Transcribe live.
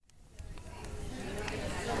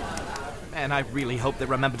And I really hope they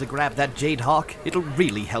remember to grab that Jade Hawk. It'll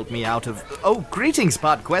really help me out of... Oh, greetings,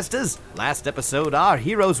 Podquesters! Last episode, our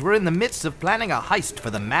heroes were in the midst of planning a heist for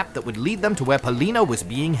the map that would lead them to where Polina was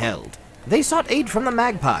being held. They sought aid from the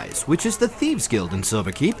Magpies, which is the Thieves Guild in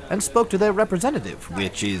Silverkeep, and spoke to their representative,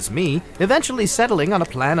 which is me, eventually settling on a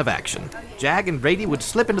plan of action. Jag and Brady would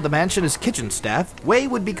slip into the mansion as kitchen staff, Wei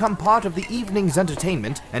would become part of the evening's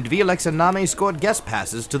entertainment, and Violex and Name scored guest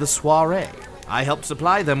passes to the soiree. I helped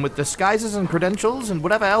supply them with disguises and credentials and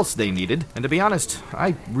whatever else they needed, and to be honest,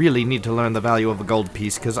 I really need to learn the value of a gold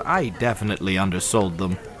piece, because I definitely undersold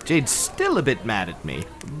them. Jade's still a bit mad at me,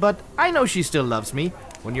 but I know she still loves me.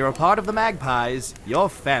 When you're a part of the Magpies, you're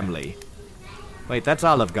family. Wait, that's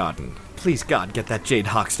Olive Garden. Please, God, get that Jade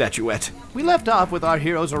Hawk statuette. We left off with our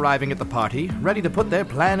heroes arriving at the party, ready to put their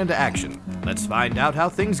plan into action. Let's find out how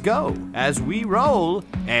things go as we roll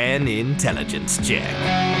an intelligence check.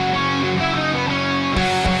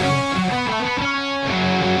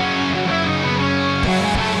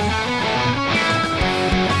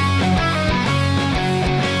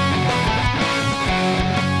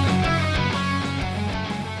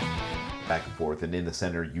 Back and forth, and in the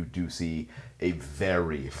center you do see a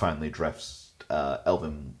very finely dressed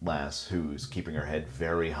elven lass who's keeping her head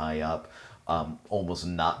very high up, almost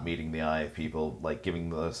not meeting the eye of people, like giving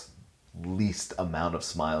the least amount of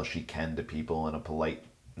smile she can to people and a polite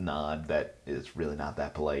nod that is really not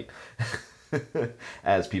that polite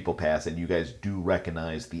as people pass. And you guys do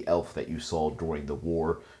recognize the elf that you saw during the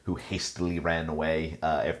war who hastily ran away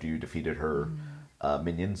after you defeated her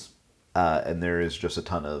minions, and there is just a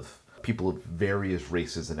ton of people of various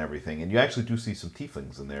races and everything, and you actually do see some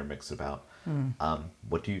tieflings in there mixed about.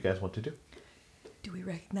 What do you guys want to do? Do we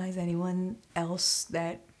recognize anyone else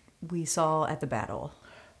that we saw at the battle?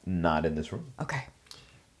 Not in this room. Okay.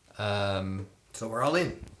 So we're all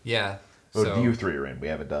in. Yeah. So you three are in. We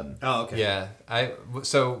haven't done. Oh, okay. Yeah. Well,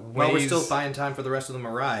 we're still buying time for the rest of them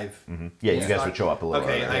arrive. Mm-hmm. Yeah, you guys would show up a little.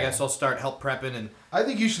 Okay, earlier. I guess I'll start help prepping and. I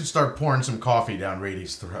think you should start pouring some coffee down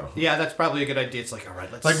Rady's throat. Yeah, that's probably a good idea. It's like, all right,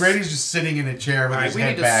 let's. Like Rady's just sitting in a chair with his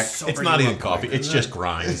head back. It's not even coffee. It's just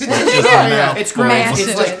grinds. Yeah. It's great. Mash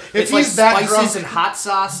It's it. like If it's like he's that spices drunk- and hot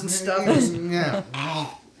sauce and stuff. Yeah.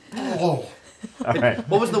 Oh. All right.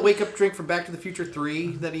 What was the wake up drink from Back to the Future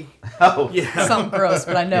 3 that he? Oh, Yeah. Something gross,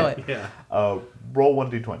 but I know it. Yeah. Roll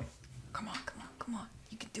 1d20. Come on.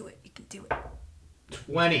 You can do it.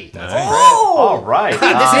 20. Nice. All right.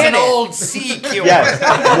 This is an old sea cure. Yes,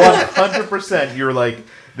 100%. You're like,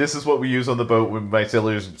 this is what we use on the boat when my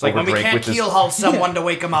sailors It's like when we overdrink can't with this- keel haul someone to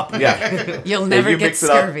wake them up. Yeah. You'll Yeah, never you get mix it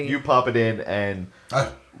up, scurvy. you pop it in, and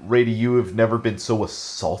Rady, you have never been so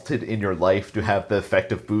assaulted in your life to have the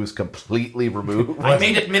effect of booze completely removed. I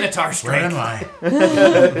made it Minotaur Where strength. am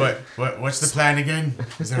I? What's the plan again?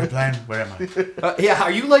 Is there a plan? Where am I? Yeah,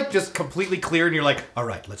 are you like just completely clear and you're like, all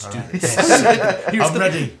right, let's do this. I'm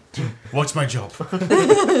ready. What's my job?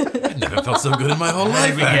 Never felt so good in my whole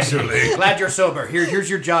life, actually. Glad you're sober. Here's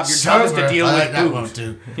your job. Your job is to deal with that booze. won't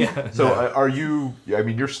do. So are you, I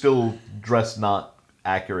mean, you're still dressed not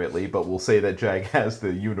accurately, but we'll say that Jag has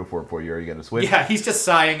the uniform for you. Are you going to switch? Yeah, he's just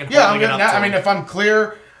sighing and Yeah, holding it up to I him. mean, if I'm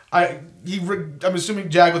clear, I'm assuming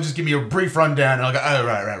Jag will just give me a brief rundown, and I'll go, oh,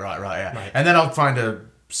 right, yeah. Right. And then I'll find a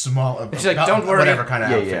small, She's like, don't worry. whatever kind of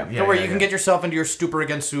Yeah, outfit. yeah. Don't worry, you can get yourself into your stupor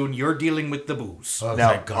again soon. You're dealing with the booze. Oh, Now,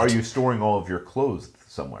 thank God. are you storing all of your clothes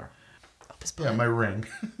somewhere? Yeah, my ring.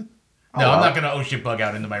 No, I'm not going to ocean bug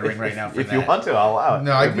out into my ring right now for If that. you want to, I'll allow it.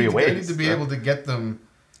 No, I It'd be a need to waste. be able to get them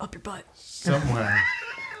Up your butt. somewhere.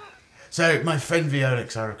 So, my friend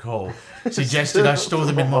Violex, I recall, suggested I store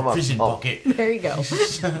them in my prison pocket. There you go.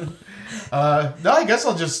 No, I guess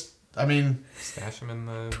I'll just, Stash them in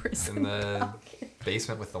the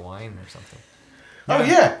basement with the wine or something. oh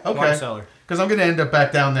yeah, Wine okay. cellar. Because I'm going to end up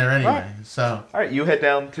back down there anyway, Right. so. All right, you head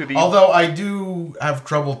down to the... Although I do have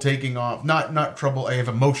trouble taking off, not trouble, I have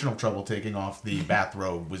emotional trouble taking off the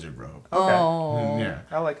bathrobe, wizard robe. Okay. Oh. Yeah,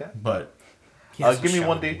 I like that. but He hasn't Give me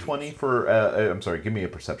showered 1d20 for... I'm sorry, give me a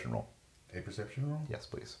perception roll. a perception roll? Yes,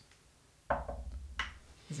 please.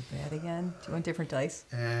 Is it bad again? Do you want different dice?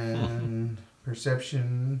 And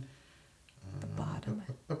perception, The bottom.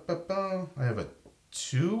 I have a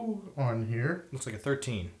 2 on here. Looks like a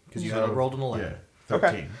 13 because you So, rolled an 11. Yeah,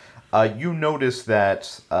 13. You notice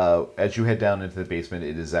that as you head down into the basement,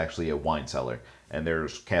 it is actually a wine cellar. And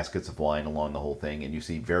there's caskets of wine along the whole thing. And you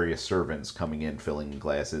see various servants coming in, filling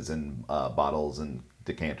glasses and bottles and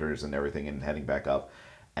decanters and everything and heading back up.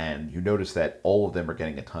 And you notice that all of them are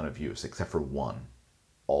getting a ton of use, except for one,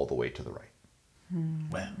 all the way to the right.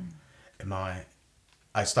 Well,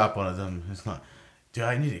 I stop one of them. It's not, do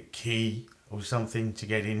I need a key? or something to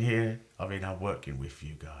get in here? I mean, I'm working with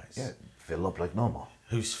you guys. Yeah, fill up like normal.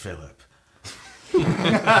 Who's Philip?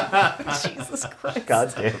 Jesus Christ.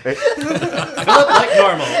 God damn it. Philip Like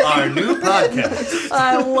Normal, our new podcast.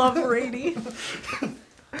 I love Rady.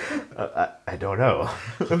 I don't know.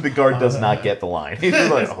 The guard does not get the line. He's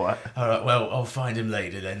just like, what? All right, well, I'll find him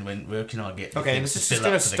later then. Where can I get Okay, things this is to just fill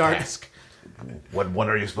gonna up for the start- cask? What one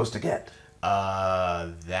are you supposed to get?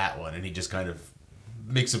 That one. And he just kind of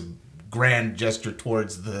makes a grand gesture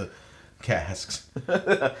towards the casks.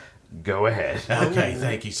 Go ahead. Okay,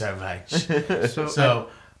 thank you so much. So,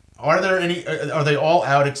 are there any? Are they all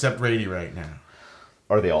out except Rady right now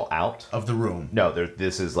Are they all out? of the room? No,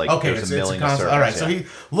 this is like Okay, there's it's a a million constant. servants. All right, so yeah.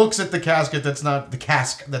 he looks at the cask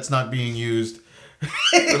that's not being used.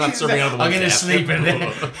 They're not serving out of the I'm one gonna casket. sleep in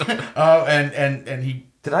it. Oh, and he.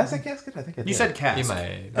 Did I say casket? I think I did. You said He cast.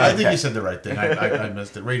 might. I think you said the right thing. I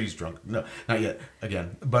missed it. Rady's drunk. No, not yet.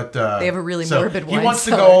 Again, but They have a really morbid He wine wants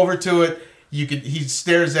to cellar. go over to it. He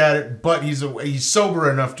stares at it, but he's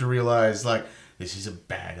sober enough to realize like this is a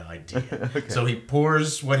bad idea. So he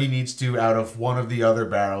pours what he needs to out of one of the other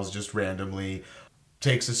barrels just randomly,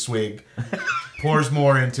 takes a swig, pours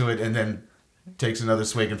more into it, and then takes another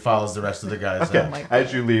swig and follows the rest of the guys Okay. out. my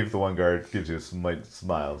As you leave, the one guard gives you a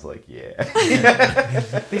smiles like, yeah.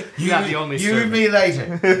 You not the only You and servant. me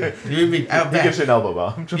later. You and me out He gives back. you an elbow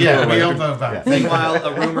bump. Just a Yeah, little we like- elbow back. Yeah. Meanwhile,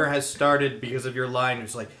 a rumor has started because of your line.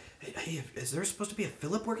 It's like, hey, is there supposed to be a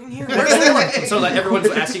Philip working here? Where's Philip? So like everyone's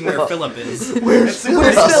asking where Philip is. Where's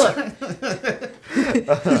Philip?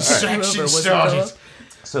 Distraction started.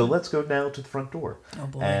 So let's go now to the front door. Oh,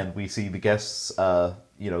 boy. And we see the guests, the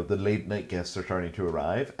late night guests are starting to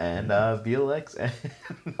arrive. And VLX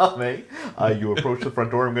and Name, you approach the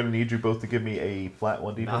front door. I'm going to need you both to give me a flat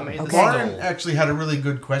 1d20. Name the Okay. Lauren stole. actually had a really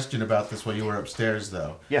good question about this while you were upstairs,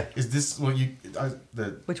 though. Yeah. Is this what you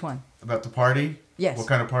Which one? about the party? Yes. What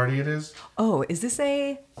kind of party it is? Oh, is this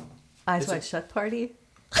a Eyes Wide Shut party?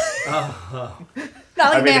 I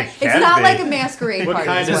Not like mean, it it's can not be. like a masquerade What party.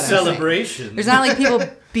 kind is of what I'm saying. celebration? There's not like people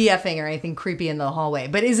BFing or anything creepy in the hallway.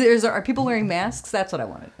 But are people wearing masks? That's what I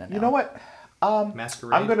wanted to know. You know what?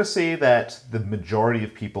 Masquerade. I'm going to say that the majority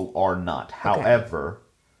of people are not. However,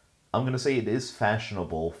 I'm going to say it is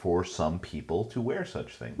fashionable for some people to wear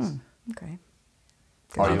such things. Okay.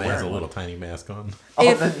 Are you Name has a wearing little tiny mask on.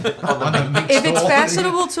 If If it's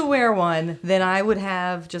fashionable to wear one, then I would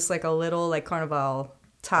have just like a little like carnival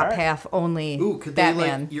top Alright. half only Ooh, could they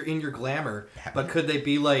Batman. like you're in your glamour, but could they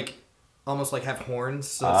be like almost like have horns?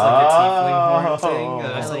 So it's like a tiefling horn thing, a I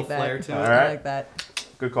nice little like flair that. to it. Alright. I like that.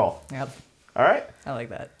 Good call. Yep. All right. I like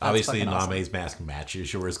that. That's Obviously, fucking awesome. Name's mask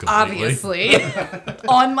matches yours completely. Obviously.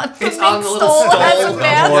 On my It's on the little stole stole has a of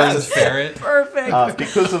mask. Horns ferret. Perfect.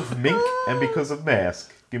 Because of Mink and because of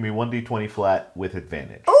Mask, give me 1d20 flat with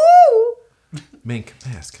advantage. Ooh. Mink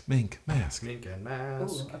mask, mink mask. Mink and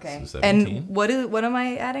mask. Okay. So And 17? what am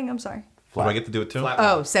I adding? I'm sorry. Do I get to do it too? Flat.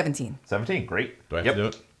 Oh, 17. 17. Great. Do I have Yep. to do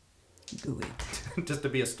it? Do it. Just to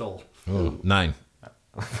be a stole. Oh, 9.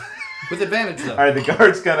 With advantage though. All right, the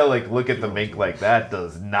guards kind of like look at the Mink like that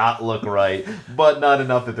does not look right, but not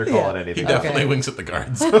enough that they're calling Yeah. He anything. definitely Okay. winks at the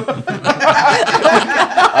guards.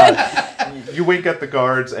 You wink at the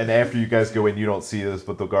guards, and after you guys go in, you don't see this,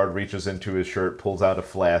 but the guard reaches into his shirt, pulls out a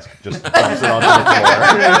flask, just dumps it onto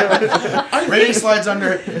the floor, Rady slides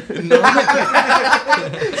under it.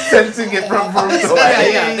 sensing it from rooms Yeah, away.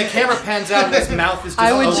 yeah. The camera pans out and his mouth is just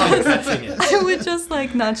I would open, just- touching it. I would just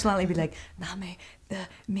like nonchalantly be like, Name, the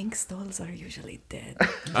mink stoles are usually dead.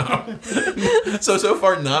 So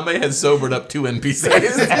far, Name has sobered up 2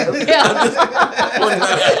 NPCs. Yeah.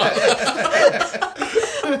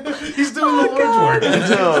 He's doing the Lord's work.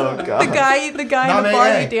 Oh The god. guy in the Name, bar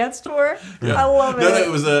hey. he danced for. I love it. No, it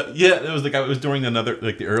was it was the guy. It was during another,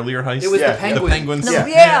 like the earlier heist. It was Yeah. the penguin. the penguins. No, Yeah.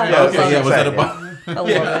 yeah. Yeah, Okay, yeah. Was that a Yeah. I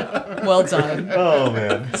love it. Well done. Oh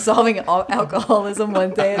man. Solving alcoholism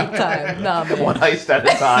one day at a time. Nah, man. One heist at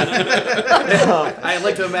a time. I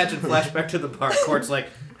like to imagine flashback to the park courts like,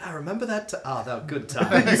 I remember that. That good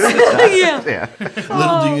times. Yeah. Yeah.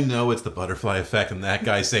 Little do you know, it's the butterfly effect, and that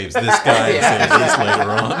guy saves this guy and saves this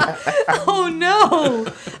later on. Oh no.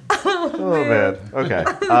 Oh man. Okay.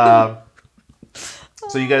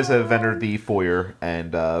 So you guys have entered the foyer,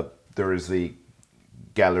 and there is the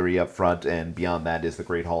gallery up front, and beyond that is the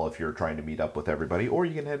Great Hall if you're trying to meet up with everybody, or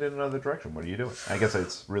you can head in another direction. What are you doing? I guess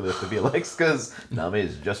it's really up to VLX, because Nami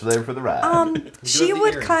is just there for the ride. She have the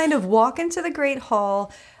would earrings. kind of walk into the Great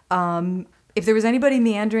Hall. If there was anybody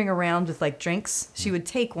meandering around with like drinks, she would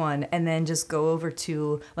take one and then just go over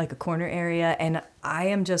to like a corner area. And I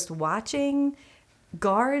am just watching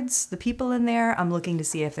guards, the people in there, I'm looking to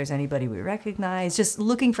see if there's anybody we recognize. Just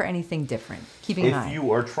looking for anything different. Keeping an eye. If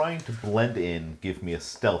you are trying to blend in, give me a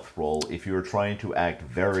stealth roll. If you are trying to act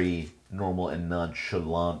very normal and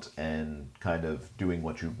nonchalant and kind of doing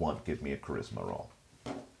what you want, give me a charisma roll.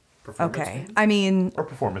 Performance Okay. maybe? I mean, Or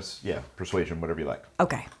performance, yeah, persuasion, whatever you like.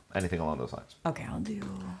 okay. Anything along those lines. Okay, I'll do.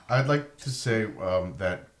 I'd like to say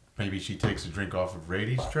that maybe she takes a drink off of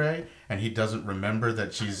Rady's tray, and he doesn't remember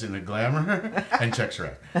that she's in a glamour, and checks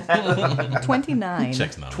her out. 29.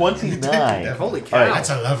 Checks not. 29. Holy cow. All right. That's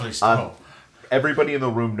a lovely stove. Everybody in the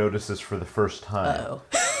room notices for the first time. Uh-oh.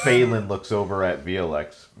 Phelan looks over at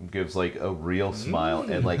Violex, gives like a real smile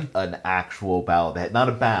and like an actual bow of the head. Not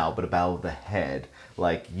a bow, but a bow of the head.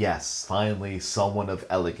 Like, yes, finally someone of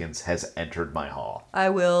elegance has entered my hall. I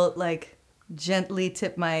will, like, gently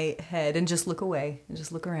tip my head and just look away and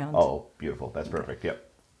just look around. Oh, beautiful. That's perfect. Yep.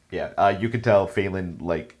 Yeah. You can tell Phelan,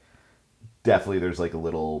 like, definitely there's like a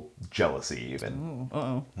little jealousy even.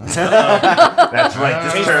 Uh-oh. That's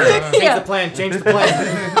right. This turn. Change the plan. Change the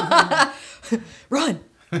plan. Run!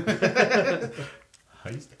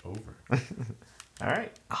 Heist over. All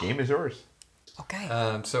right. Game is yours. Okay.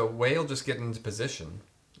 So Way'll just get into position.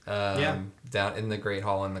 Down in the Great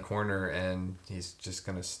Hall in the corner, and he's just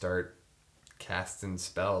gonna start casting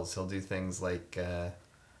spells. He'll do things like he'll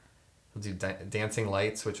do dancing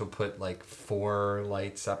lights, which will put like 4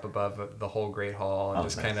 lights up above the whole Great Hall, and Oh,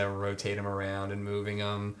 just nice. kind of rotate them around and moving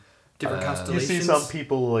them. Different You constellations. see some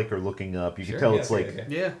people like are looking up. You Sure, can tell yeah, it's okay, like okay.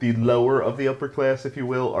 Yeah. the lower of the upper class, if you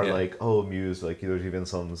will, are Yeah. like amused. Like there's even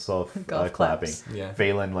some soft Golf clapping. claps. Yeah.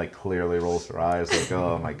 Phelan like clearly rolls her eyes like,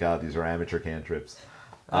 oh my god, these are amateur cantrips.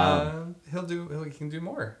 He can do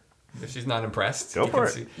more if she's not impressed. Go You for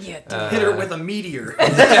can it. see- Yeah, Hit her with a meteor.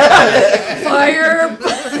 fire!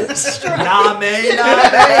 Nah, man.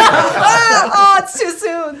 Oh, it's too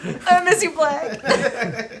soon. I miss you, Black.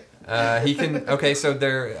 He can. Okay, so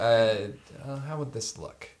there. How would this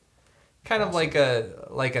look? Kind of like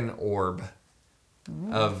an orb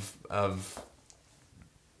of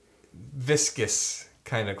viscous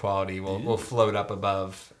kind of quality will float up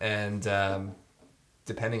above, and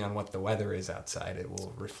depending on what the weather is outside, it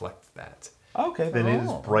will reflect that. Okay, then it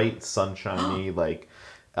is bright, sunshiny, like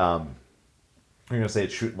I'm gonna say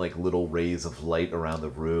it's shooting like little rays of light around the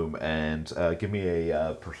room, and give me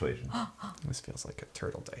a persuasion. This feels like a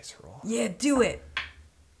turtle dice roll. Yeah, do it.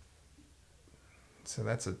 So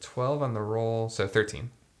that's a 12 on the roll, so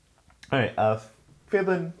 13. All right,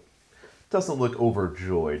 Phelan doesn't look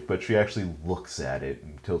overjoyed, but she actually looks at it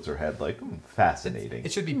and tilts her head like, fascinating.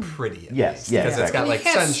 It should be pretty. At Yes, least, yeah, because it's got exactly. like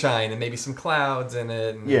Yes. sunshine and maybe some clouds in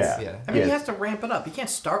it. And Yeah. it's, I mean, Yeah. he has to ramp it up. He can't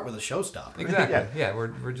start with a showstopper. Exactly. Yeah,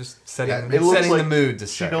 we're just setting It looks setting like the mood to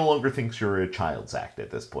she start. no longer thinks you're a child's act at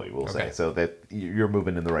this point, we'll say, Okay. so that you're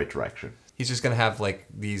moving in the right direction. He's just gonna have like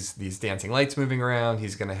these dancing lights moving around.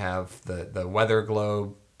 He's gonna have the weather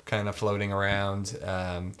globe kind of floating around.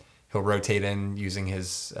 He'll rotate in using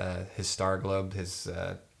his star globe, his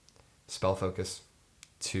spell focus,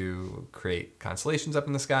 to create constellations up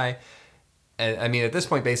in the sky. And I mean, at this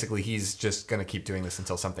point, basically, he's just gonna keep doing this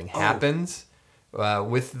until something happens,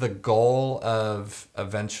 with the goal of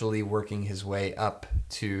eventually working his way up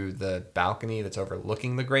to the balcony that's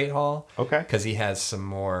overlooking the Great Hall. Okay. Because he has some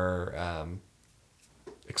more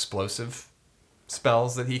explosive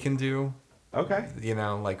spells that he can do. Okay. You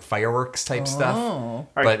know, like fireworks type stuff. Oh.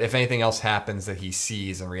 Right. But if anything else happens that he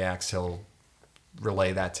sees and reacts, he'll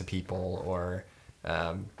relay that to people or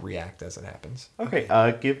react as it happens. Okay,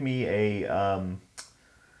 give me a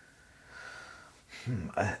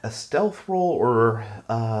stealth roll or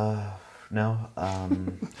no.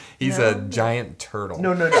 He's a giant turtle.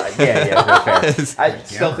 No. Yeah, fair.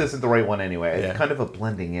 Stealth isn't the right one anyway. Yeah. It's kind of a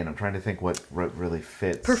blending in. I'm trying to think what really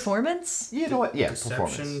fits. Performance? You know what? Yeah, Deception,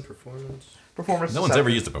 performance. performance. Performance. No one's deception. ever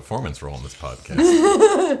used a performance roll on this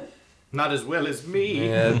podcast. Not as well as me.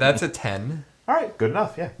 Yeah, that's a 10. All right, good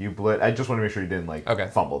enough. Yeah, you blend. I just want to make sure you didn't Okay.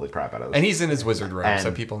 fumble the crap out of this. And he's in his wizard robe, so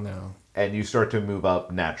And- people know. And you start to move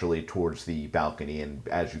up naturally towards the balcony, and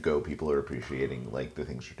as you go, people are appreciating like the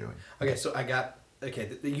things you're doing. Okay, so I got. Okay,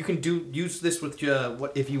 you can use this with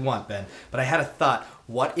what if you want, Ben. But I had a thought.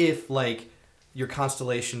 What if like your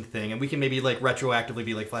constellation thing, and we can maybe like retroactively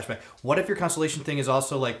be like flashback. What if your constellation thing is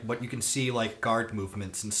also like what you can see like guard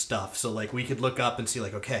movements and stuff? So like we could look up and see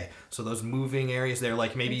like okay, so those moving areas there,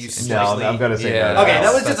 like maybe you No, slightly. I'm gonna say Yeah. no. Okay,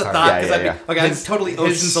 that was That's just a hard. thought Yeah, because yeah, I'm His- totally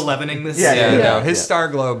Ocean's his- 11ing this. Yeah, Yeah, yeah. no, his star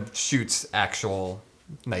globe shoots actual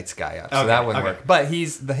night sky up, so Okay, that wouldn't okay. work. But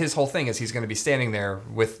his whole thing is he's going to be standing there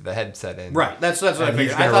with the headset in. Right, that's what I And figured.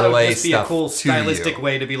 he's I gonna thought it would relay just be a stuff cool to stylistic you.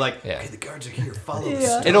 way to be like, Yeah. okay, the guards are here, follow the Yeah.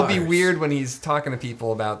 stars. It'll be weird when he's talking to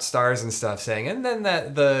people about stars and stuff, saying, and then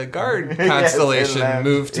that the guard constellation and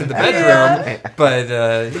moved to the bedroom,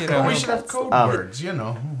 but you know, We should have code words, you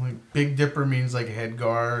know. Like Big Dipper means like head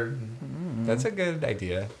guard. that's a good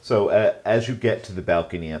idea. So as you get to the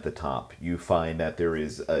balcony at the top, you find that there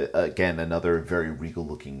is, again, another very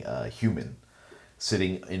regal-looking human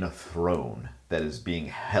sitting in a throne that is being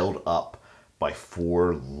held up by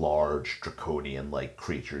 4 large draconian-like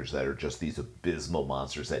creatures that are just these abysmal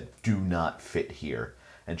monsters that do not fit here.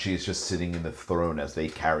 And she's just sitting in the throne as they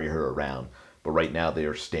carry her around. But right now they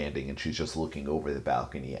are standing, and she's just looking over the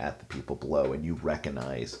balcony at the people below, and you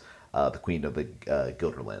recognize the Queen of the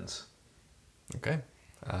Gilderlands. Okay,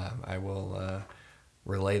 I will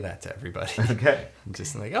relay that to everybody. Okay.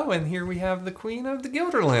 Just like, oh, and here we have the Queen of the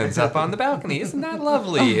Gilderlands up on the balcony. Isn't that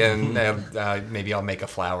lovely? And maybe I'll make a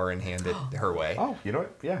flower and hand it her way. Oh, you know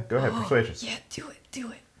what? Yeah, go ahead. Persuasion. Yeah,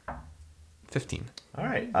 do it. 15. All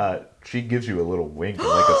right. She gives you a little wink and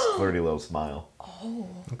like a flirty little smile.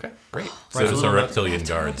 Okay, great. So it's a reptilian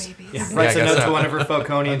guards. Yeah, I writes a guess note so. to one of her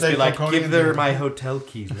Falconians, Are they be like, Falconians? give her my hotel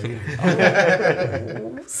key later.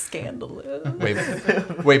 Scandalous.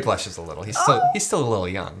 Wade blushes a little. He's still a little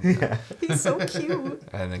young. He's so cute.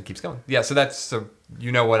 And then keeps going. Yeah, so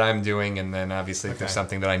you know what I'm doing, and then obviously if there's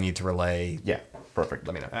something that I need to relay, Yeah, perfect.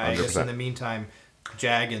 let me know. I guess 100%. in the meantime,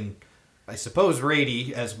 Jag and I suppose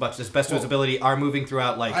Rady, as best of his ability, are moving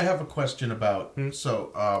throughout like I have a question about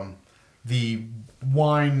the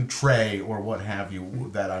wine tray or what have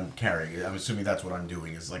you that I'm carrying. I'm assuming that's what I'm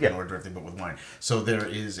doing is like an Yeah. hors d'oeuvre thing, but with wine. So there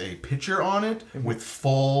is a pitcher on it with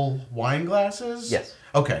full wine glasses. Yes.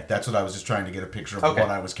 Okay, that's what I was just trying to get a picture of Okay.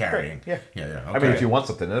 what I was carrying. Great. Yeah. Okay. I mean, if you want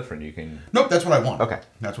something different, you can. Nope, that's what I want. Okay.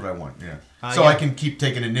 That's what I want. Yeah. yeah. I can keep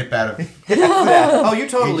taking a nip out of. oh, you're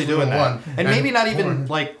totally Each doing little that, one. and maybe And not even porn.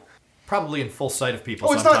 like probably in full sight of people.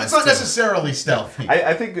 Oh, it's not. sometimes, It's not too. necessarily stealthy.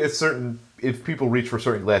 I think it's certain. If people reach for a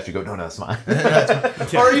certain glass, you go, no, it's mine.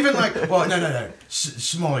 Or even like, well, no.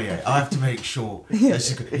 Sommelier, I have to make sure.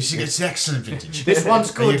 It's excellent vintage. This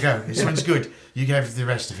one's There you good. go. This one's good. You have the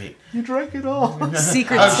rest of it. You drank it all.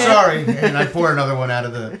 Secret I'm tip. sorry. And I pour another one out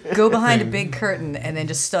of the. Go behind a big curtain and then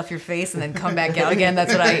just stuff your face and then come back out again.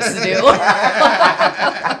 That's what I used to do.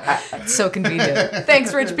 So convenient.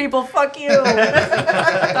 Thanks, rich people. Fuck you.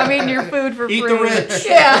 I'm eating your food for Eat free. the rich.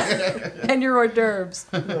 Yeah. And your hors d'oeuvres.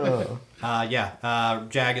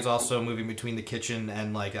 Jag is also moving between the kitchen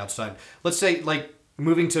and like outside. Let's say like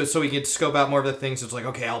moving to so he can scope out more of the things. It's like,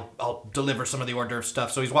 okay, I'll deliver some of the hors d'oeuvre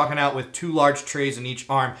stuff. So he's walking out with 2 large trays in each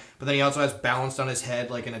arm, but then he also has balanced on his head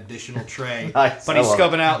like an additional tray. Nice, But I he's love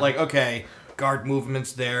scoping out like, okay, guard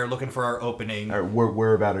movements there, looking for our opening. All right,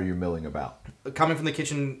 where about are you milling about? Coming from the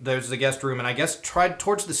kitchen, there's the guest room, and I guess tried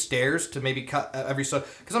towards the stairs to maybe cut every so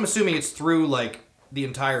because I'm assuming it's through like the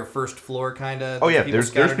entire first floor kind of. Oh yeah,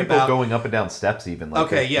 there's people going up and down steps even. Like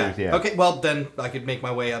Okay, there's- yeah. Okay, well then I could make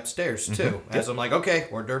my way upstairs too. As I'm like, okay,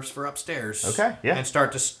 hors d'oeuvres for upstairs. Okay, yeah. And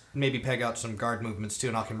start to maybe peg out some guard movements too,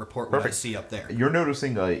 and I can report what I Perfect. see up there. You're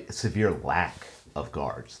noticing a severe lack of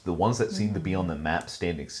guards. The ones that seem to be on the map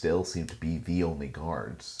standing still seem to be the only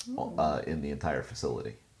guards in the entire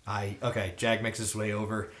facility. Jag makes his way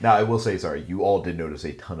over. Now, I will say, sorry, you all did notice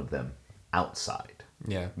a ton of them outside.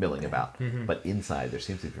 Yeah. Milling about. But inside, there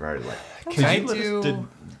seems to be very light. Did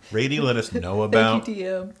Rady let us know about Thank you,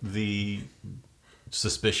 DM. the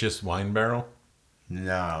suspicious wine barrel?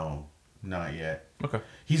 No, not yet. Okay.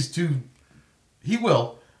 He's too. He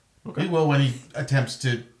will. He will when he attempts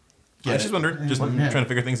to. I just wondered, just Yeah. trying to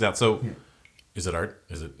figure things out. So, is it art?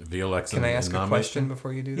 Is it VLX? Can I and ask a non-Mexican? question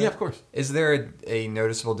before you do that? Yeah, of course. Is there a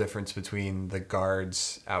noticeable difference between the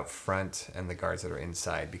guards out front and the guards that are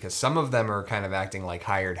inside? Because some of them are kind of acting like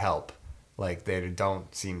hired help. Like they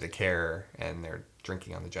don't seem to care and they're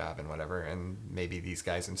drinking on the job and whatever. And maybe these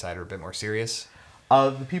guys inside are a bit more serious.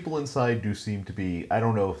 The people inside do seem to be, I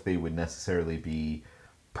don't know if they would necessarily be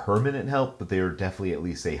permanent help, but they are definitely at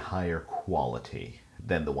least a higher quality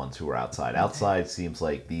than the ones who are outside. Outside seems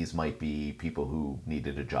like these might be people who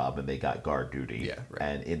needed a job and they got guard duty. Yeah, right.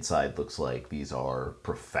 And inside looks like these are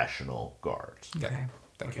professional guards. Okay.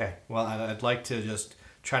 Thank you. Okay, well I'd like to just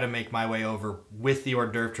try to make my way over with the hors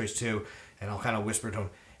d'oeuvre trays too, and I'll kind of whisper to him,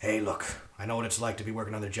 "Hey, look, I know what it's like to be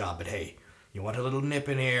working on the job, but hey, you want a little nip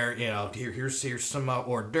in here? You know, here's some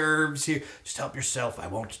hors d'oeuvres here. Just help yourself. I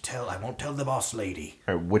won't tell the boss lady."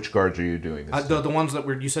 All right, which guards are you doing this to? The ones that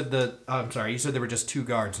were you said I'm sorry, you said there were just 2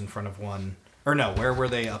 guards in front of one, or no? Where were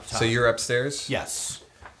they up top? So you're upstairs? yes.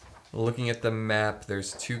 Looking at the map,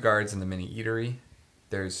 there's 2 guards in the mini eatery.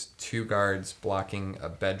 There's 2 guards blocking a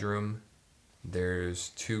bedroom. There's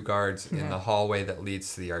 2 guards in the hallway that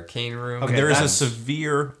leads to the arcane room. Okay, There is a that's-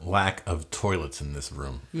 severe lack of toilets in this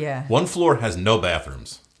room. Yeah. One floor has no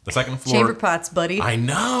bathrooms. The second floor. Chamber pots, buddy. I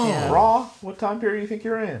know. Yeah. Raw, what time period do you think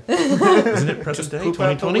you're in? Isn't it present day? Poop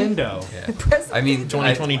out the 2020? window. I mean,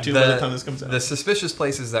 2022 by the time this comes out. The suspicious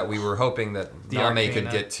places that we were hoping that The Name arcane, could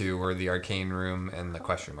get to were the arcane room and the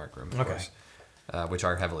question mark room, of course, which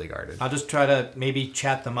are heavily guarded. I'll just try to maybe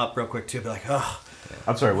chat them up real quick too. Be like, oh,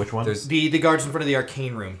 I'm sorry, which one? There's the guards in front of the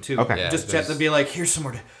arcane room too. Okay. Yeah, just chat there's- them. Be like, here's some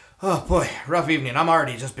more. Oh boy, rough evening. I'm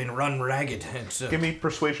already just been run ragged. It's, Give me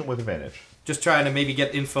persuasion with advantage. just trying to maybe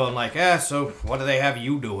get info and like, so what do they have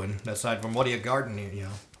you doing aside from what are you gardening? You know.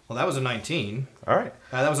 Well, that was a 19. All right.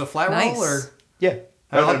 That was a flat Nice. roll, or Yeah.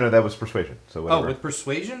 No, that was persuasion. So oh, whatever. with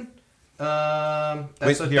persuasion. Wait,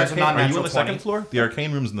 That's the a arcane, are non-natural you on the 20. second floor? The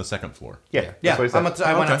arcane room's in the second floor. yeah. Yeah, That's what he said.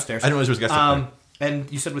 I went Okay. upstairs. I didn't realize there was guests up there.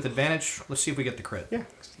 And you said with advantage. Let's see if we get the crit. Yeah.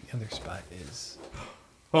 The other spot is.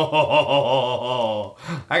 Oh,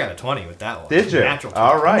 I got a 20 with that one. Did you? Natural 20.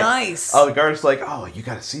 All right. Nice. Oh, the guard's like, oh, you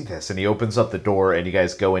got to see this. And he opens up the door, and you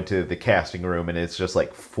guys go into the casting room, and it's just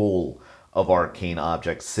like full of arcane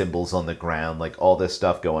objects, symbols on the ground, like all this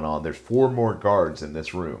stuff going on. There's 4 more guards in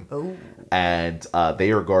this room. Oh. And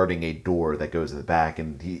they are guarding a door that goes to the back.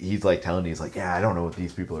 And he's like telling me, he's like, yeah, I don't know what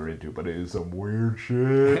these people are into, but it is some weird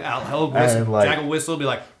shit. I'll whistle. And, like- Jack will whistle, be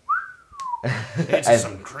like, it's And-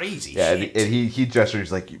 some crazy Yeah, shit. and he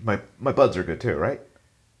gestures like, my buds are good too, right?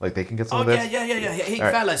 Like they can get some Oh, of this. yeah. Hey, All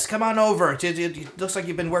right. fellas, come on over. It looks like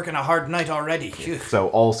you've been working a hard night already. Phew. So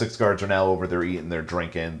all 6 guards are now over. They're eating, they're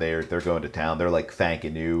drinking, they're going to town. They're like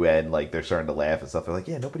thanking you, and like they're starting to laugh and stuff. They're like,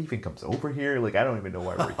 yeah, nobody even comes over here. Like I don't even know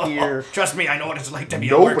why we're here. Trust me, I know what it's like to be a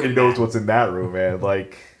Nobody working knows man. what's in that room, man.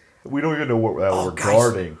 Like we don't even know what Oh, we're guys,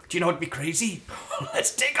 guarding. do you know what'd be crazy?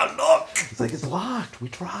 Let's take a look. It's like it's locked. We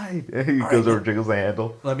tried. And he goes over, jiggles the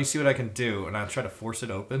handle. Let me see what I can do, and I'll try to force it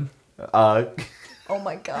open. Oh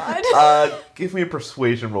my god. Give me a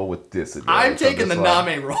persuasion roll with disadvantage. I'm on taking the this one.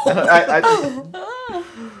 Name roll.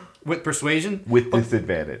 With persuasion? with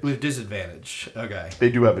disadvantage. With disadvantage. Okay. They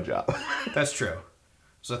do have a job. That's true.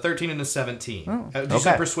 So 13 and a 17. Did you Okay.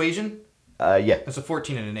 say persuasion? Yeah. That's a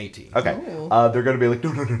 14 and an 18. Okay. They're gonna be like,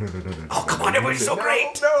 no. Oh, come on, everybody's so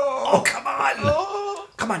great. No. Oh, come on.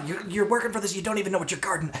 Come on, you're working for this. You don't even know what you're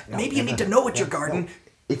guarding. Maybe you need to know what you're guarding.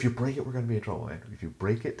 If you break it, we're gonna be in trouble, man. If you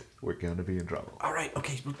break it, we're gonna be in trouble. All right,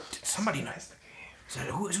 okay. Somebody knows. So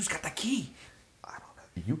who's got the key?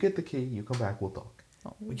 You get the key. You come back. We'll talk.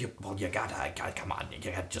 You gotta, come on.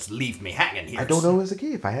 You gotta just leave me hanging here. I don't know who's the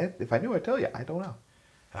key. If I knew, I'd tell you. I don't know.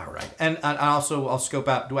 All right. And also, I'll scope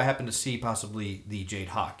out. Do I happen to see possibly the Jade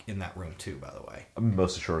Hawk in that room too, by the way?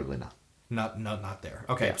 Most assuredly not. Not there.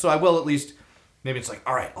 Okay, Yeah. so I will at least. Maybe it's like,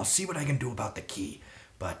 all right, I'll see what I can do about the key.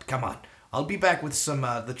 But come on, I'll be back with some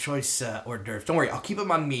the choice hors d'oeuvres. Don't worry, I'll keep them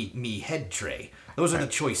on me head tray. Those are the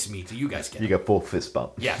choice meats. You guys get. You got full fist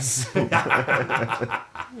bump. Yes.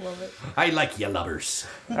 Love it. I like you lovers.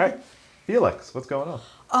 All right, Felix, what's going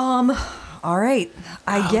on? All right.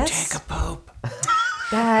 I guess Take a poop.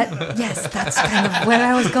 that. Yes, that's kind of where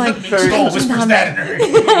I was going. Very Thank you, whispers Name. that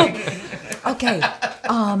in her. Okay.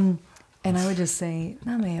 And I would just say,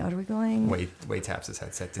 Name, are we going? Wade taps his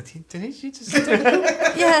headset. Did he just?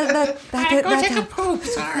 Yeah, that take a poop.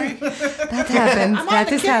 Sorry. That happens.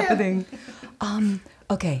 That is happening.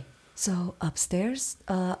 Okay. So upstairs,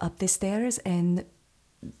 up the stairs, and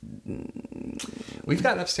We've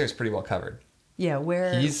got upstairs pretty well covered. yeah,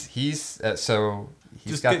 where He's so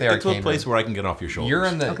he's Just got get the to arcane a place room. where I can get off your shoulders. You're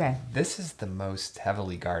in the. Okay. This is the most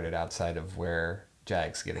heavily guarded outside of where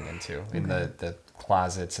Jag's getting into in the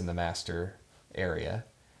closets in the master area.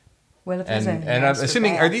 well, if there's And a and I'm master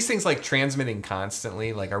assuming, bath. are these things like transmitting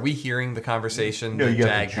constantly? Like, are we hearing the conversation No, that you Jag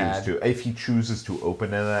have to choose had? to. If he chooses to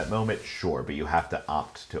open in that moment, sure, but you have to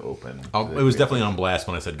opt to open. It was definitely on blast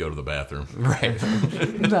when I said go to the bathroom. Right.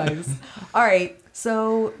 Nice. All right.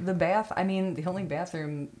 So the bath. I mean, the only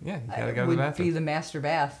bathroom. Yeah, you gotta go to the would bathroom. be the master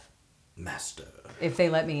bath Master. if they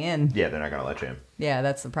let me in. Yeah, they're not gonna let you in. Yeah,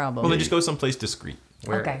 that's the problem. Well, then just go someplace discreet.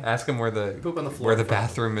 Where, Okay. Ask him where the Poop on the floor where the in front of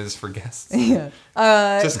bathroom is for guests. yeah.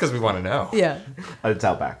 Just because we want to know. Yeah. It's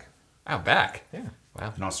out back. Out back. Yeah.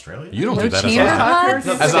 Wow. In Australia? You don't No do that chamber pots.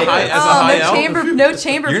 as a high no elf. chamber. No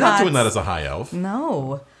chamber You're pots. not doing that as a high elf.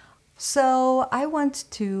 No. So I want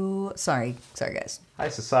to. Sorry, guys. High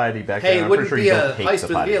society back Hey, then. it I'm wouldn't pretty be sure you a don't take heist the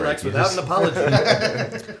with potty VLX break. You without just- an apology.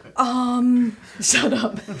 Shut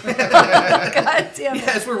up. God damn it.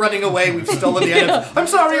 As we're running away, we've stolen the items. I'm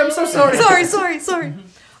sorry. I'm so sorry. Sorry.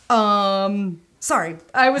 Sorry,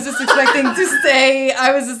 I was just expecting to stay.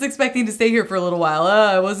 I was just expecting to stay here for a little while.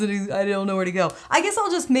 I don't know where to go. I guess I'll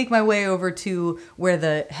just make my way over to where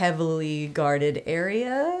the heavily guarded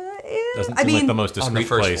area is. Doesn't seem like the most discreet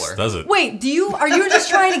first place, floor. does it? Wait, are you just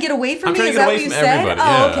trying to get away from I'm me? trying Is to that get what away you from said? everybody,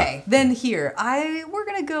 Oh, yeah. okay. Then here, we're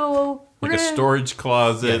gonna go. Like a storage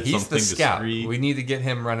closet, Yeah, he's something the scout. discreet. We need to get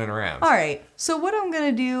him running around. All right. So what I'm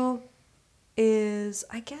gonna do is,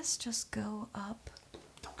 I guess, just go up.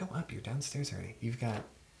 Don't go up. You're downstairs already. You've got.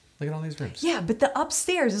 Look at all these rooms. Yeah, but the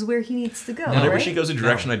upstairs is where he needs to go. Whenever right? she goes a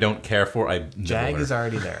direction I don't care for, I Jag nibble is her.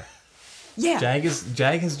 already there. Yeah. Jag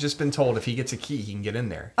has just been told if he gets a key, he can get in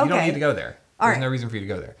there. You don't Okay. need to go there. All There's right. no reason for you to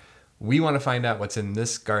go there. We want to find out what's in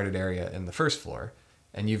this guarded area in the first floor,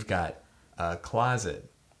 and you've got a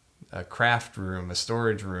closet, a craft room, a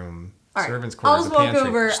storage room, All right. servants' I'll quarters, just a walk pantry.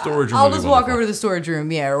 over. Storage room I'll would be just walk wonderful. over to the storage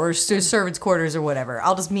room, yeah, or servants' quarters or whatever.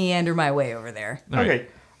 I'll just meander my way over there. All right.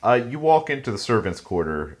 Okay. You walk into the servants'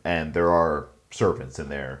 quarter, and there are servants in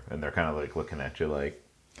there, and they're kind of like looking at you like,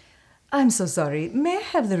 I'm so sorry. May I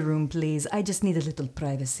have the room, please? I just need a little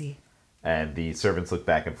privacy. and the servants look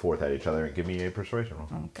back and forth at each other and give me a persuasion roll.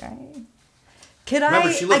 Okay. Could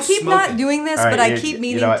Remember, she I looks keep smoking. not doing this, All right, but I you- keep you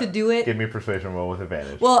meaning know what? to do it. Give me a persuasion roll with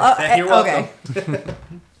advantage. Well, You're welcome. okay.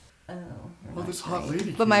 Oh, this hot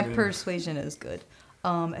lady. But my persuasion is good.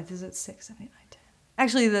 Is it 6, 7, 8, 9, 10?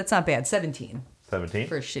 Actually, that's not bad. 17 17?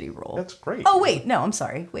 for a shitty roll. That's great. Oh, wait. No, I'm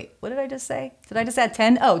sorry. Wait, what did I just say? Did I just add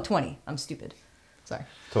 10? Oh, 20. I'm stupid. Sorry.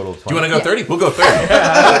 Total of Do you 20. want to go 30? We'll go 30. I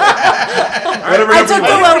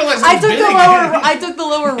took the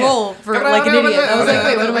lower roll for like an idiot. I was like,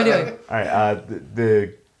 wait, what am I doing? All right.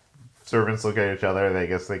 The servants look at each other. And I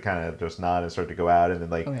guess they kind of just nod and start to go out. And then,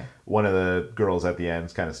 like, Okay. one of the girls at the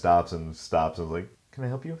end kind of stops and is like, "Can I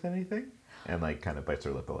help you with anything?" And, like, kind of bites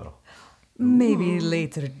her lip a little. Maybe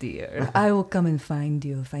later, dear. I will come and find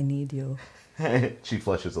you if I need you. She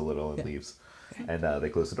flushes a little and leaves. And they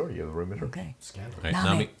close the door. You have the room is yours. Okay. All right,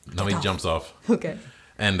 Nami, Nami get off. jumps off. Okay.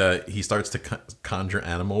 And he starts to conjure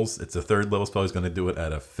animals. It's a 3rd level spell. He's going to do it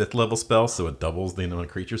at a 5th level spell, so it doubles the amount of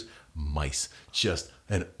creatures. Mice. Just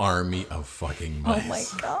an army of fucking mice. Oh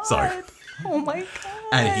my god. Sorry. Oh my god.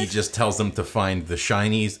 And he just tells them to find the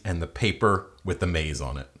shinies and the paper with the maze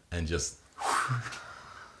on it. And just...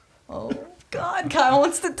 Oh god, Kyle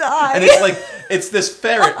wants to die. And it's like, it's this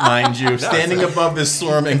ferret, mind you, standing above this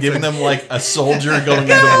swarm and giving them like a soldier going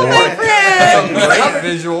into war. Great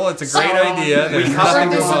visual. It's a great idea. We There's covered nothing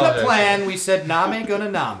this in wrong the with it. plan. We said Name gonna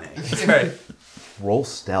Name. That's right. Roll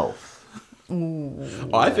stealth. Oh,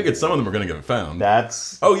 I figured some of them were going to get found.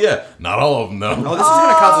 That's Oh, yeah. Not all of them, though. Oh, this is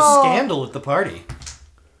gonna cause a scandal at the party.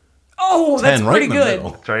 Oh, that's 10 right pretty in the good. middle.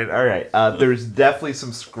 That's right. All right. There's definitely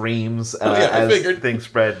some screams yeah, I as figured. things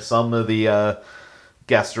spread. Some of the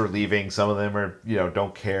guests are leaving. Some of them are,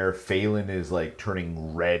 don't care. Phelan is like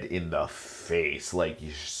turning red in the face, like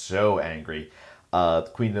he's so angry. The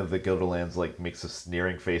Queen of the Gilderlands like makes a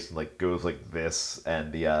sneering face and like goes like this,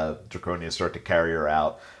 and the Draconians start to carry her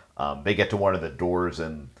out. They get to one of the doors,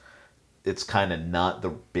 and it's kind of not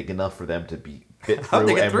big enough for them to be fit How'd they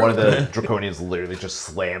through, get and one of through? the Draconians literally just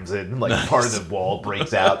slams it, and like part of the wall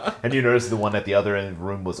breaks out. And you notice the one at the other end of the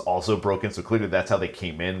room was also broken, so clearly that's how they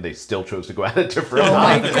came in. They still chose to go out a different Oh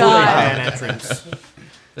my path. god. Man entrance.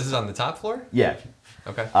 This is on the top floor? Yeah.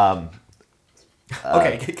 Okay.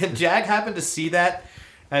 Okay, can Jag happen to see that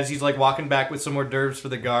as he's like walking back with some more d'oeuvres for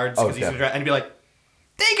the guards? Oh, 'Cause he's gonna definitely. try, and be like,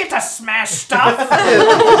 they get to smash stuff.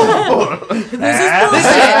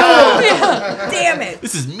 Yeah, damn it.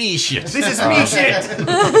 This is me shit. This is me shit.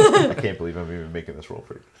 I can't believe I'm even making this roll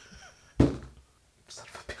for you.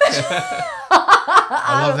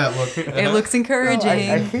 I love that look. It looks encouraging.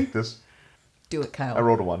 I hate this. Do it, Kyle. I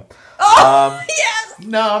rolled a 1. Yes.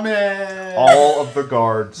 No, man. All of the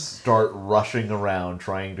guards start rushing around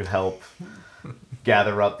trying to help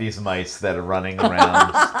gather up these mice that are running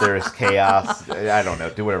around. There's chaos. I don't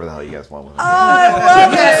know. Do whatever the hell you guys want with them.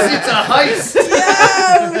 Yes, it's a heist.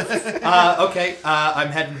 Okay, I'm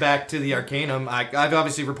heading back to the Arcanum. I've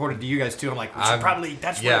obviously reported to you guys too. I'm like, we should probably.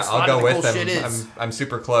 That's where Yeah, a I'll lot go of the with cool them. shit is. I'm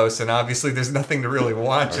super close, and obviously there's nothing to really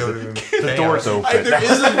watch other than The door's chaos. open. There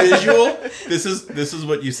is a visual. This is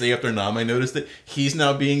what you see after Nam. I noticed that he's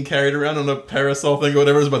now being carried around on a parasol thing or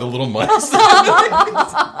whatever by the little mice.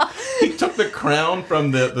 He took the crown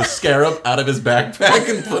from the scarab out of his backpack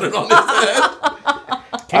and put it on his head.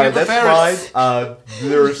 All right, of the that's fine.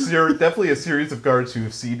 There's definitely a series of guards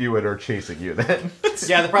who've seen you and are chasing you then.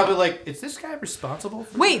 Yeah, they're probably like, is this guy responsible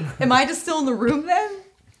for Wait, am I just still in the room then?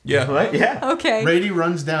 Yeah. Right? Yeah. Okay. Brady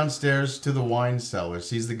runs downstairs to the wine cellar,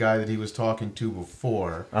 sees the guy that he was talking to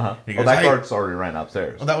before. Uh-huh. He Well, goes, that "Hey." guard's already ran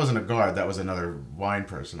upstairs. Well, that wasn't a guard. That was another wine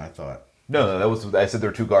person, I thought. No, that was. I said there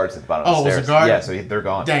were 2 guards at the bottom of Oh, the was stairs. a guard? Yeah, so they're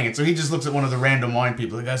gone. Dang it! So he just looks at one of the random wine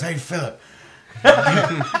people and goes, "Hey, Philip,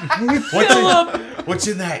 what's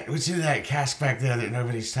in that cask back there that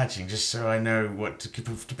nobody's touching? Just so I know what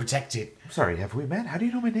to protect it." Sorry, have we met? How do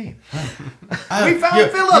you know my name? We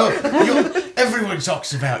found Philip. Everyone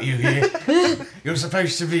talks about you here. You're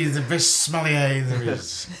supposed to be the best sommelier there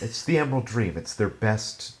is. It's the Emerald Dream. It's their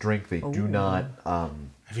best drink. They do not.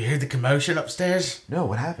 Have you heard the commotion upstairs? No,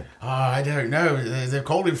 what happened? Oh, I don't know. They're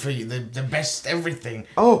calling for you. The best everything.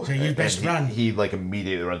 Oh, so you and best he, run. He like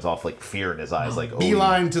immediately runs off, like fear in his eyes, like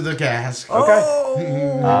Beeline to the cask. Okay.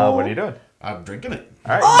 What are you doing? I'm drinking it.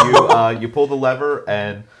 All right, you pull the lever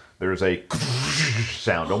and there's a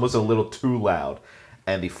sound, almost a little too loud,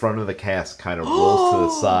 and the front of the cask kind of rolls to the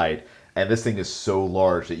side, and this thing is so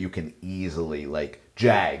large that you can easily, like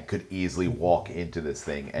Jag could easily walk into this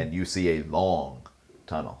thing, and you see a long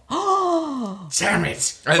tunnel. Damn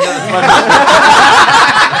it! And that's my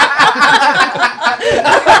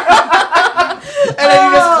And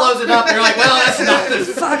then you just close it up. And you're like, well, that's nothing.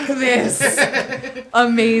 Fuck this.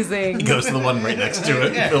 Amazing. goes to the one right next to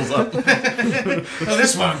it and fills up. Well,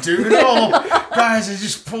 this won't do at all. Guys, I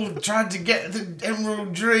just tried to get the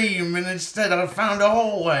Emerald Dream, and instead I found a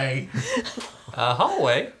hallway. A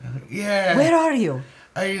hallway? Yeah. Where are you?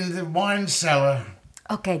 In the wine cellar.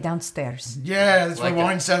 Okay, downstairs. Yeah, that's Like where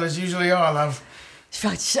wine cellars usually are, love.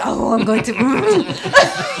 Oh, I'm going to.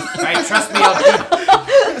 Right, trust me,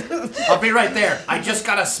 I'll be right there. I just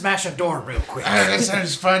gotta smash a door real quick. That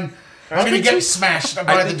sounds fun. I'm gonna get smashed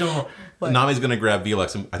by the door. Nami's gonna grab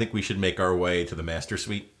Velux, and I think we should make our way to the master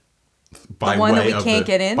suite. By one that way we of can't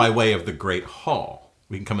get in? By way of the Great Hall.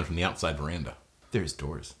 We can come in from the outside veranda. There's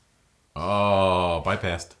doors. Oh,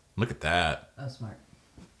 bypassed. Look at that. Oh, smart.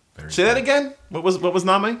 Say that again? What was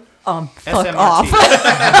Nami? Fuck SMRT. off.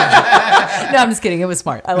 No, I'm just kidding. It was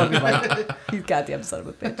smart. I love you, Mike. You got the episode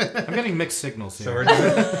with bitch. I'm getting mixed signals here. So we're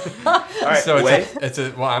doing. All right, So wait. it's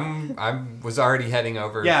a. Well, I was already heading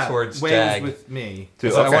over Yeah, towards Way Jag. was with me. So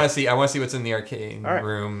I Okay. want to see what's in the arcane All right.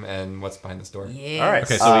 room and what's behind this door. Yeah. All right.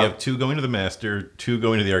 Okay, so we have 2 going to the master, 2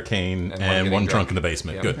 going to the arcane, And one and getting one drunk. drunk in the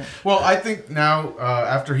basement. Yeah. Good. Well, I think now,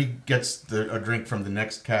 after he gets a drink from the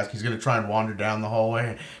next cask, he's gonna try and wander down the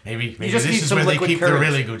hallway. Maybe just this need is some where they liquid keep courage. the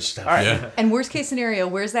really good stuff. All right. Yeah. And worst case scenario,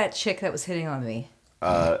 where's that chick that was hitting on me?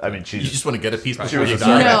 I mean, You just want to get a piece She before was you just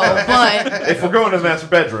die. No, but if we're going to the master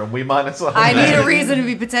bedroom, we might as well. I need a reason to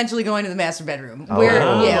be potentially going to the master bedroom. Where?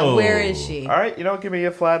 Oh. Yeah, where is she? All right, give me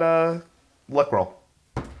a flat luck roll.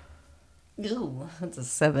 Ooh, that's a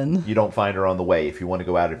 7. You don't find her on the way. If you want to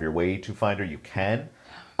go out of your way to find her, you can,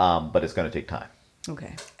 but it's going to take time.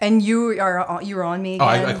 Okay. And you're on me Oh,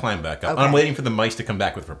 again? I climbed back up. Okay. I'm waiting for the mice to come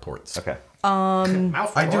back with reports. Okay.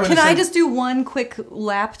 Mouth I do roar. Can I understand- just do one quick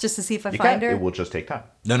lap just to see if I You find can. her? It will just take time.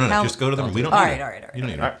 No, How- just go to the room. We don't All need right, it. all right, all right, You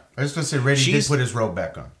don't need All it. right. I was gonna say, Rady did She's- put his robe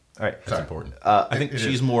back on. All right. That's important. I I think it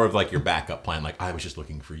she's is. more of like your backup plan. Like I was just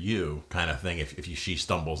looking for you, kind of thing. If she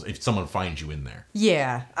stumbles, if someone finds you in there,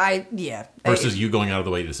 Yeah, versus you going out of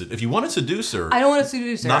the way to if you want to seduce her. I don't want to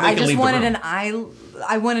seduce her. Nami I can just leave the wanted room.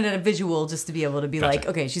 I wanted a visual just to be able to be Gotcha. like,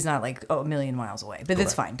 okay, she's not like a million miles away, but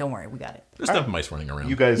it's fine. Don't worry, we got it. There's enough mice running around.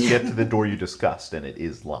 You guys get to the door you discussed, and it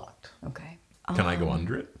is locked. Okay. Can I go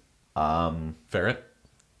under it? Ferret.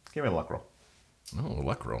 Give me a luck roll. Oh,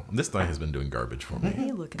 luck roll. This guy has been doing garbage for me. Let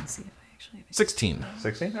me look and see if I actually have 16.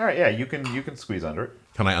 16. All right. Yeah, you can squeeze under it.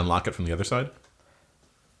 Can I unlock it from the other side?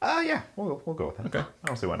 Yeah, we'll go with that. Okay. I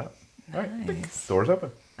don't see why not. All right. Nice. Door's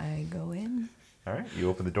open. I go in. All right. You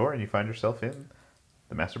open the door and you find yourself in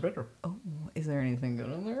the master bedroom. Oh, is there anything good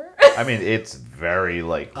in there? I mean, it's very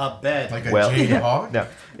like A bed. Like a well, jade yeah, hawk? no,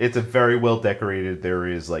 it's a very well decorated. There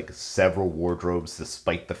is like several wardrobes,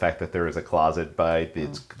 despite the fact that there is a closet by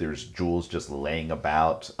there's jewels just laying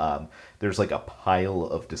about. There's like a pile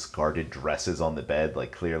of discarded dresses on the bed.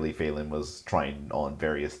 Like clearly, Phelan was trying on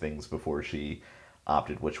various things before she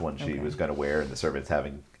opted which one she was going to wear, and the servants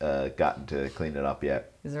haven't gotten to clean it up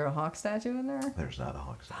yet. Is there a hawk statue in there? There's not a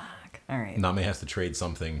hawk statue. Fuck. All right. Nami has to trade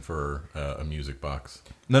something for a music box.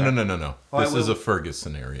 No. Oh, I This is will- a Fergus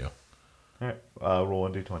scenario. All right, roll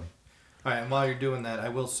 1d20. All right, and while you're doing that, I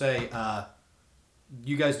will say,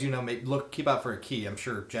 you guys do know. Keep out for a key. I'm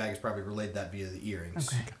sure Jag has probably relayed that via the earrings.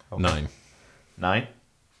 Okay. 9.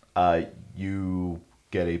 9. You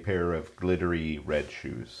get a pair of glittery red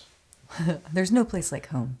shoes. There's no place like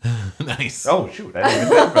home. Nice. Oh shoot! I didn't even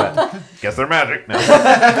think of that. Guess they're magic now.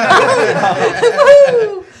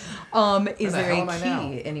 Is the there hell a am I now?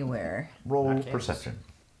 key anywhere? Roll Not Kansas. perception.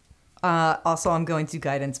 Also, I'm going to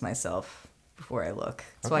guidance myself before I look,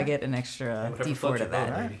 so I Okay. get an extra Whatever D4 floats to your boat,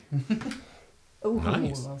 that. baby. Oh,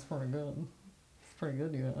 Nice. that's pretty good. It's pretty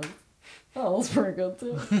good, you guys. Oh, that's pretty good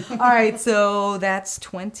too. All right, so that's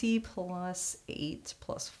 20 plus 8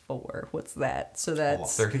 plus 4. What's that? So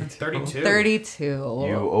that's 32. 32.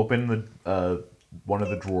 You open the one of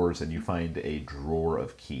the drawers and you find a drawer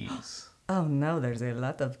of keys. Oh no, there's a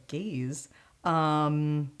lot of keys.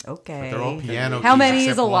 Okay. But they're all piano How keys many is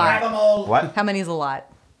except a one. lot? What? How many is a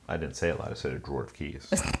lot? I didn't say a lot. I said a drawer of keys.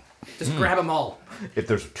 Just grab them all. If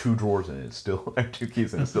there's 2 drawers in it, it's still 2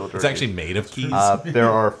 keys and it's still a drawer. It's actually made of keys. There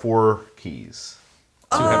are 4 keys.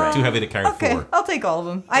 Too heavy to carry Okay, 4. I'll take all of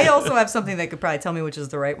them. I also have something that could probably tell me which is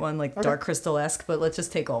the right one, like Dark Crystal-esque, but let's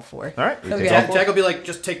just take all 4. All right. you Okay. take all Jack, 4. Jack will be like,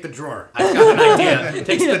 just take the drawer. I've got an idea.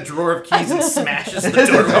 Takes the drawer of keys and smashes the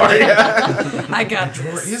door. I got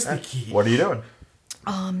Where this. is the key? What are you doing?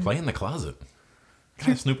 Play in the closet.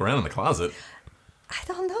 Kind of snoop around in the closet. I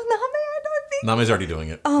don't know, Nami. I don't think. Nami's already doing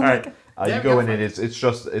it. Oh All my right. god. You Yeah, go go in for and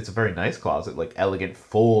it's a very nice closet, like elegant,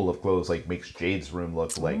 full of clothes, like makes Jade's room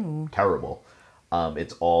look like terrible.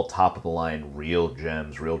 It's all top of the line, real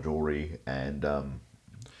gems, real jewelry, and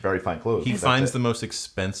very fine clothes. He That's finds it. the most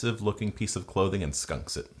expensive looking piece of clothing and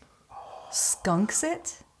skunks it. Skunks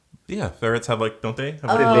it? Yeah, ferrets have don't they?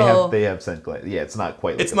 Have They have scent glass. Yeah, it's not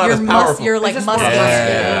quite. Like It's not as You're powerful. You're like just muscular.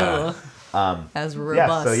 Yeah. As Yeah.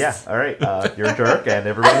 robust. So yeah. All right. You're a jerk, and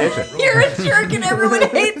everybody hates you. You're a jerk and everyone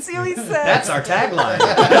hates you, he said. That's our tagline.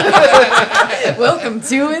 Welcome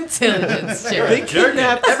to Intelligence Jerk. They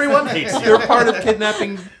kidnapped. Everyone hates you. You're part of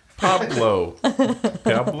kidnapping Pablo.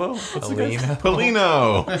 Pablo? What's the guy's name?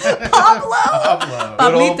 Polino. Pablo.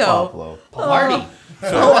 Pablito. Pablo. Marty.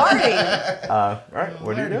 How are you? All right.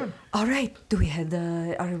 What are you doing? All right. Do we head?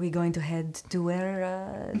 Are we going to head to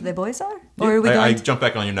where the boys are, or are we I going? jump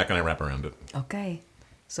back on your neck and I wrap around it. Okay.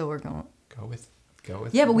 So we're going. Go with.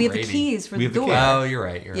 Yeah, but we have the Rady. keys for We the have the door. keys. Oh, you're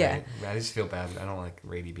right. You're Yeah. right. I just feel bad. I don't like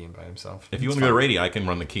Rady being by himself. If you want to go to Rady, I can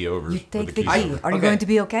run the key over. You or take the keys key. over. Are you Okay. going to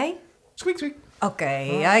be okay? Squeak, squeak.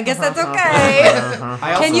 Okay, I guess that's okay.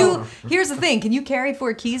 I also, Can you? Here's the thing. Can you carry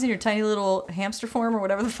 4 keys in your tiny little hamster form or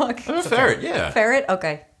whatever the fuck? I'm a ferret, yeah. Ferret.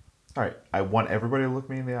 Okay. All right. I want everybody to look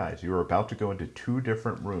me in the eyes. You are about to go into 2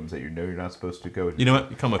 different rooms that you know you're not supposed to go to. You know what?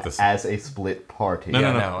 You come with us. As a split party. No,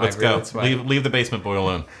 Yeah, no, no, Let's I really- go. that's why- Leave the basement boy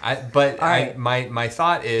alone. right. My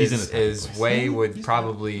thought He's in is his happy place. Way would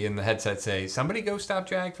probably in the headset say somebody go stop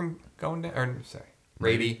Jag from going down, or sorry,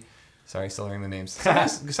 Rady. Sorry, still learning the names.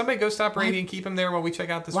 Somebody go stop Rady and keep him there while we check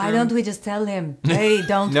out this room. Why don't we just tell him? Hey,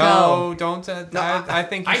 don't No, go. don't. No, I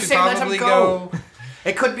think you I should say let him probably go. go.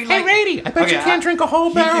 It could be like. Rady, I bet you can't drink a whole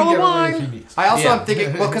He can get rid if he needs. I also Yeah. am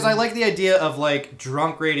thinking, well, because I like the idea of like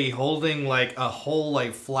drunk Rady holding like a whole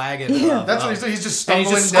like flagon. Yeah. of, That's what he's doing. He's just and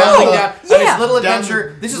stumbling he's just down. stumbling down. the- On Yeah. his little Down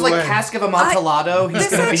adventure. This is the like way. Cask of Amontillado. He's This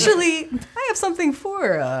gonna be. actually, I have something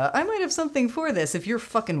for. I might have something for this if you're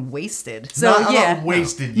fucking wasted. So Not- I'm yeah. not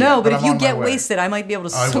wasted No, yet, but if I'm you on my get way. wasted, I might be able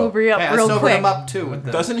to I will. sober you up Hey, I real sobered quick. him up too. With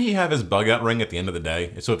the, Doesn't he have his bug out ring at the end of the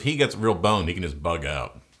day? So if he gets real boned, he can just bug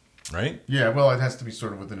out, right? Yeah, well, it has to be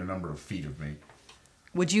sort of within a number of feet of me.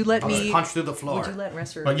 Would you let I'll just me? punch through the floor. Would you let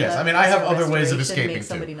restoration? But yes, I mean, I have other ways of escaping, Make too.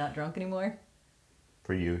 somebody not drunk anymore.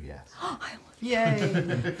 For you, yes.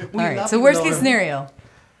 Yay! All right. So worst case scenario.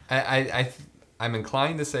 I'm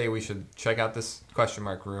inclined to say we should check out this question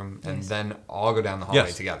mark room and then all go down the hallway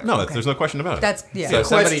Yes. together. No, there's no question about it. That's yeah. So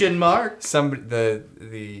somebody- Question mark. Somebody,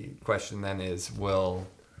 the question then is, will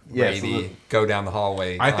Yeah, so Rady go down the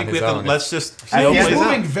hallway? I on think we his have to. own? Let's just see At how the it end He's plays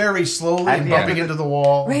moving out. very slowly At and the end bumping of into the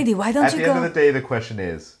wall. Rady, why don't At you the go? end of the day, the question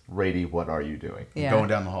is, Rady, what are you doing? Yeah. Going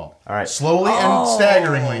down the hall. All right. Slowly and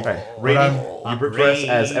staggeringly. All right, But Rady, I'm- you progress Rady.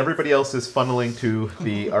 as everybody else is funneling to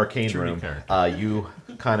the arcane Truly room. character. You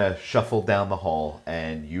kind of shuffle down the hall,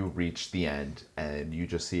 and you reach the end, and you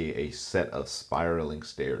just see a set of spiraling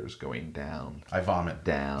stairs going down, I vomit.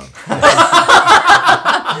 down.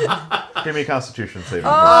 Give me a Constitution saving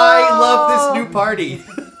throw. I love this new party.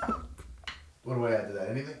 What do I add to that?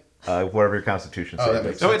 Anything? Whatever your Constitution Oh, that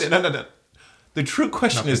saving. makes No, sense. wait, no. The true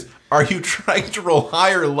question is: are you trying to roll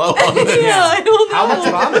high or low on this? Yeah, I don't know. How much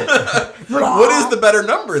vomit? What is the better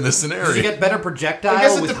number in this Does he scenario? get better projectile? I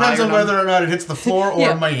guess it with depends higher on whether or not it hits the floor or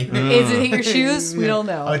Yeah. me. Is it hit your shoes? We don't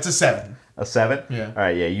know. Oh, it's a 7. A 7? Yeah. All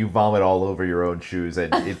right, yeah, you vomit all over your own shoes,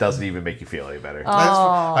 and it doesn't even make you feel any better.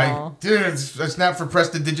 It's not for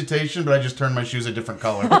prestidigitation, but I just turned my shoes a different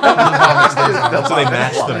color. So they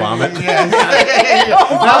match the vomit.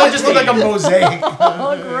 Now they just look like a mosaic.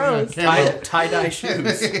 Oh, gross. tie-dye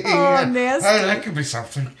shoes. Oh, nasty. Hey, that could be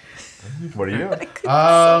something. What are you doing?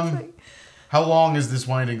 How long is this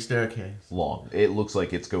winding staircase? Long. It looks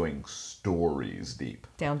like it's going stories deep.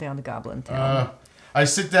 Down to Goblin Town. I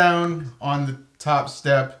sit down on the top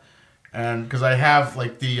step, and because I have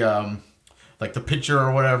like the pitcher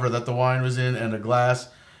or whatever that the wine was in and a glass,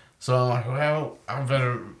 So I'm like, well, I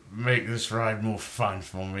better make this ride more fun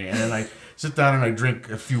for me. And then I sit down and I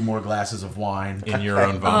drink a few more glasses of wine. In your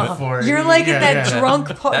own vomit. before- You're like yeah, at that yeah. drunk,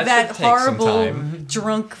 That that should take some horrible time.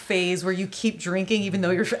 drunk phase where you keep drinking even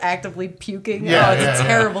though you're actively puking. Yeah, oh, it's yeah, a yeah.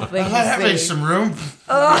 terrible thing That to makes see. some room.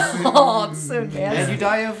 Oh, it's so And nasty. you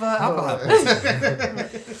die of alcohol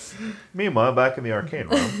poisoning. Meanwhile, back in the arcane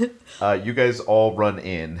room, you guys all run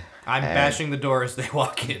in. I'm and bashing the door as they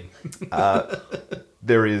walk in.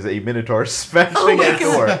 There is a minotaur smashing a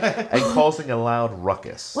door and causing a loud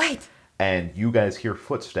ruckus. Wait. And you guys hear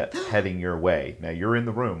footsteps heading your way. Now you're in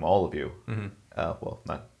the room, all of you. Well,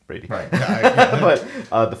 not Brady. Right.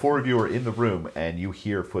 But the four of you are in the room, and you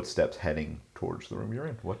hear footsteps heading towards the room you're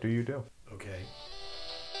in. What do you do? Okay.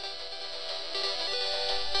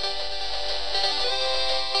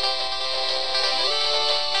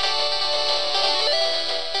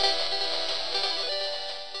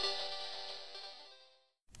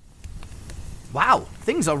 Wow,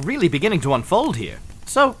 things are really beginning to unfold here.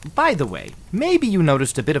 So, by the way, maybe you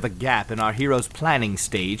noticed a bit of a gap in our hero's planning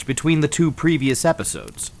stage between the two previous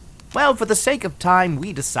episodes. Well, for the sake of time,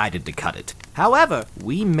 we decided to cut it. However,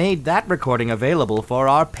 we made that recording available for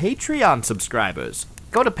our Patreon subscribers.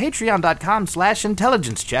 Go to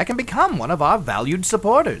patreon.com/intelligencecheck and become one of our valued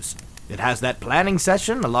supporters. It has that planning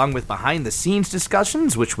session along with behind-the-scenes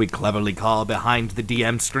discussions, which we cleverly call Behind the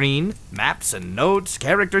DM Screen, maps and notes,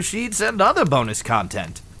 character sheets, and other bonus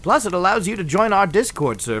content. Plus, it allows you to join our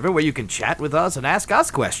Discord server where you can chat with us and ask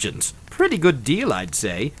us questions. Pretty good deal, I'd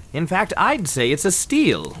say. In fact, I'd say it's a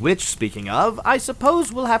steal, which, speaking of, I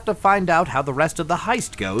suppose we'll have to find out how the rest of the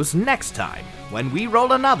heist goes next time, when we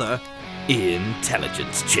roll another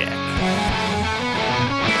Intelligence Check.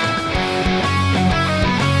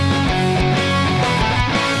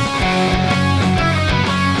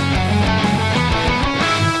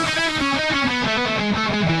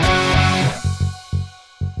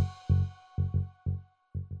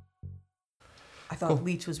 I thought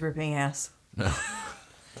Leech was ripping ass.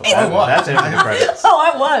 That's it for the credits. Oh,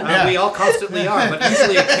 I won. We all constantly are, but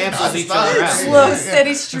usually it cancels each other out. Slow,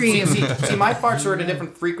 steady See, stream. see, my farts are at a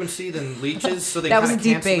different frequency than Leech's, so they That kind was of a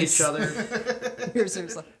deep cancel bass. each other.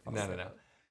 Seriously. No.